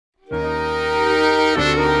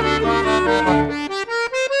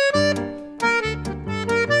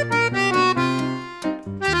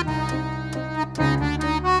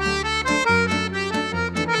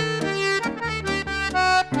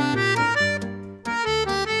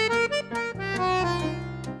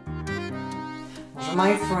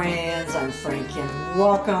my friends, I'm Frankie and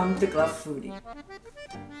welcome to Club Foodie.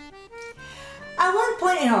 At one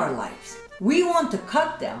point in our lives, we want to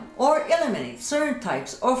cut down or eliminate certain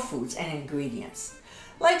types of foods and ingredients,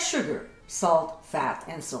 like sugar, salt, fat,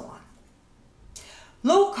 and so on.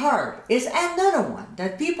 Low carb is another one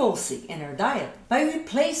that people seek in their diet by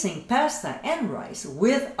replacing pasta and rice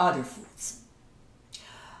with other foods.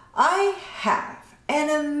 I have an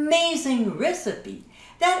amazing recipe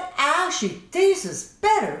that actually tastes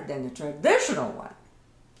better than the traditional one.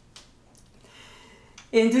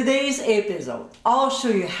 In today's episode, I'll show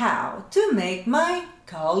you how to make my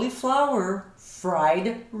cauliflower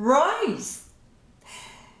fried rice.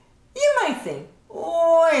 You might think,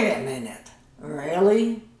 wait a minute,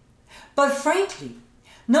 really? But frankly,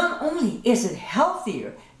 not only is it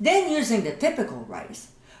healthier than using the typical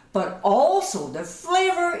rice, but also the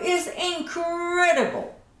flavor is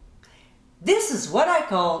incredible. This is what I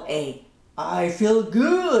call a I feel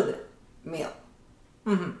good meal.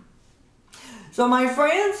 So my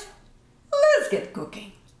friends, let's get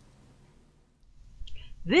cooking.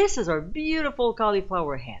 This is our beautiful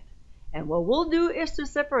cauliflower head, and what we'll do is to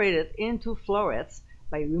separate it into florets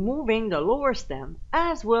by removing the lower stem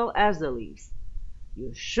as well as the leaves.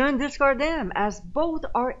 You shouldn't discard them as both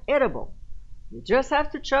are edible. You just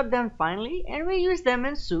have to chop them finely and reuse them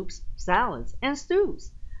in soups, salads, and stews.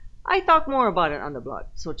 I talk more about it on the blog,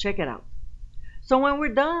 so check it out. So when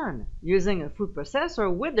we're done using a food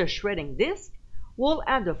processor with the shredding disc, we'll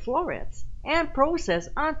add the florets and process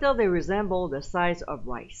until they resemble the size of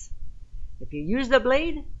rice. If you use the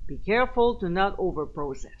blade, be careful to not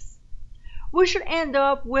over-process. We should end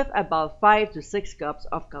up with about 5 to 6 cups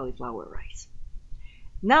of cauliflower rice.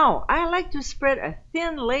 Now, I like to spread a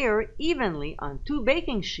thin layer evenly on 2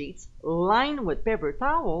 baking sheets lined with paper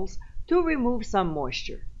towels to remove some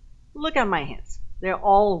moisture. Look at my hands, they're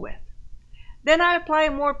all wet. Then I apply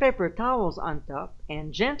more paper towels on top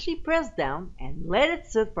and gently press down and let it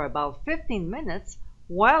sit for about 15 minutes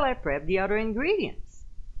while I prep the other ingredients.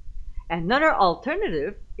 Another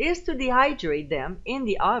alternative is to dehydrate them in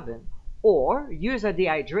the oven or use a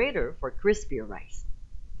dehydrator for crispier rice.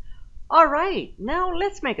 Alright, now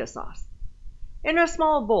let's make a sauce. In a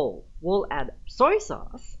small bowl, we'll add soy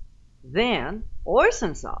sauce, then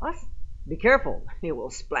hoisin sauce, be careful, it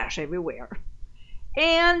will splash everywhere,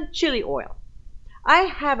 and chili oil. I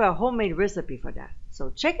have a homemade recipe for that,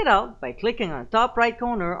 so check it out by clicking on the top right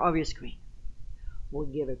corner of your screen. We'll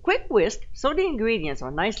give a quick whisk so the ingredients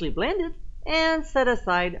are nicely blended and set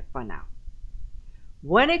aside for now.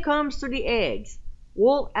 When it comes to the eggs,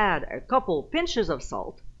 we'll add a couple pinches of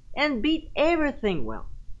salt and beat everything well.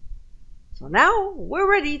 So now we're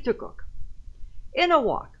ready to cook. In a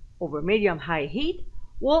wok over medium-high heat,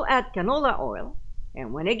 we'll add canola oil,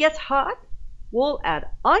 and when it gets hot, we'll add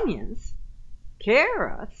onions,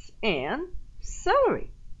 carrots, and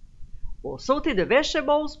celery. We'll saute the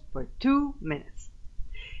vegetables for 2 minutes.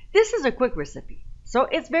 This is a quick recipe, so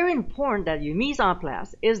it's very important that your mise en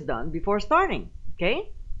place is done before starting,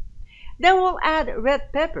 okay? Then we'll add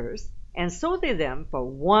red peppers and saute them for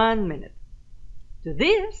 1 minute. To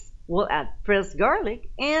this, we'll add pressed garlic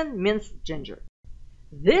and minced ginger.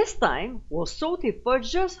 This time, we'll saute for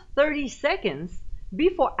just 30 seconds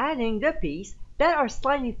before adding the peas that are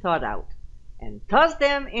slightly thawed out and toss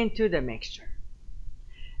them into the mixture.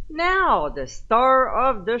 Now, the star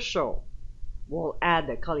of the show. We'll add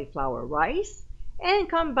the cauliflower rice and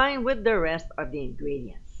combine with the rest of the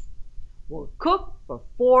ingredients. We'll cook for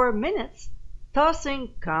 4 minutes,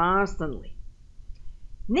 tossing constantly.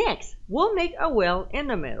 Next, we'll make a well in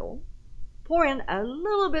the middle, pour in a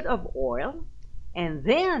little bit of oil, and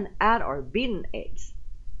then add our beaten eggs.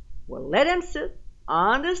 We'll let them sit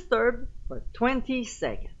undisturbed for 20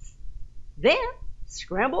 seconds. Then,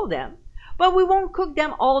 scramble them, but we won't cook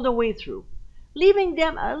them all the way through, leaving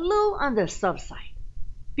them a little on the soft side,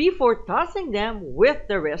 before tossing them with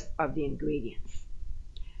the rest of the ingredients.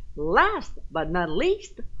 Last but not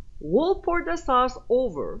least, we'll pour the sauce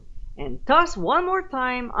over and toss one more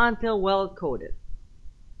time until well coated.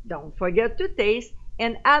 Don't forget to taste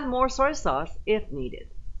and add more soy sauce if needed.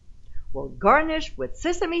 We'll garnish with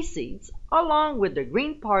sesame seeds along with the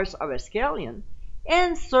green parts of a scallion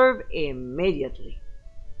and serve immediately.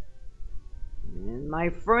 And my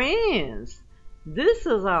friends, this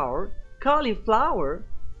is our cauliflower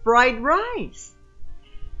fried rice.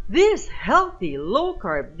 This healthy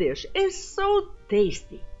low-carb dish is so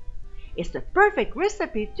tasty. It's the perfect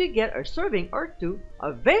recipe to get a serving or 2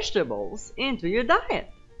 of vegetables into your diet.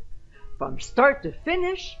 From start to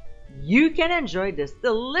finish, you can enjoy this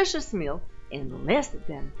delicious meal in less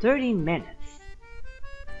than 30 minutes.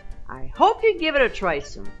 I hope you give it a try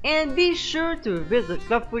soon, and be sure to visit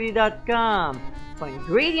clubfoodie.com for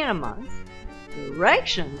ingredient amounts,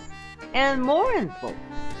 directions, and more info.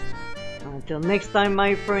 Until next time,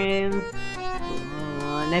 my friends,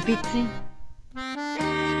 bon appétit!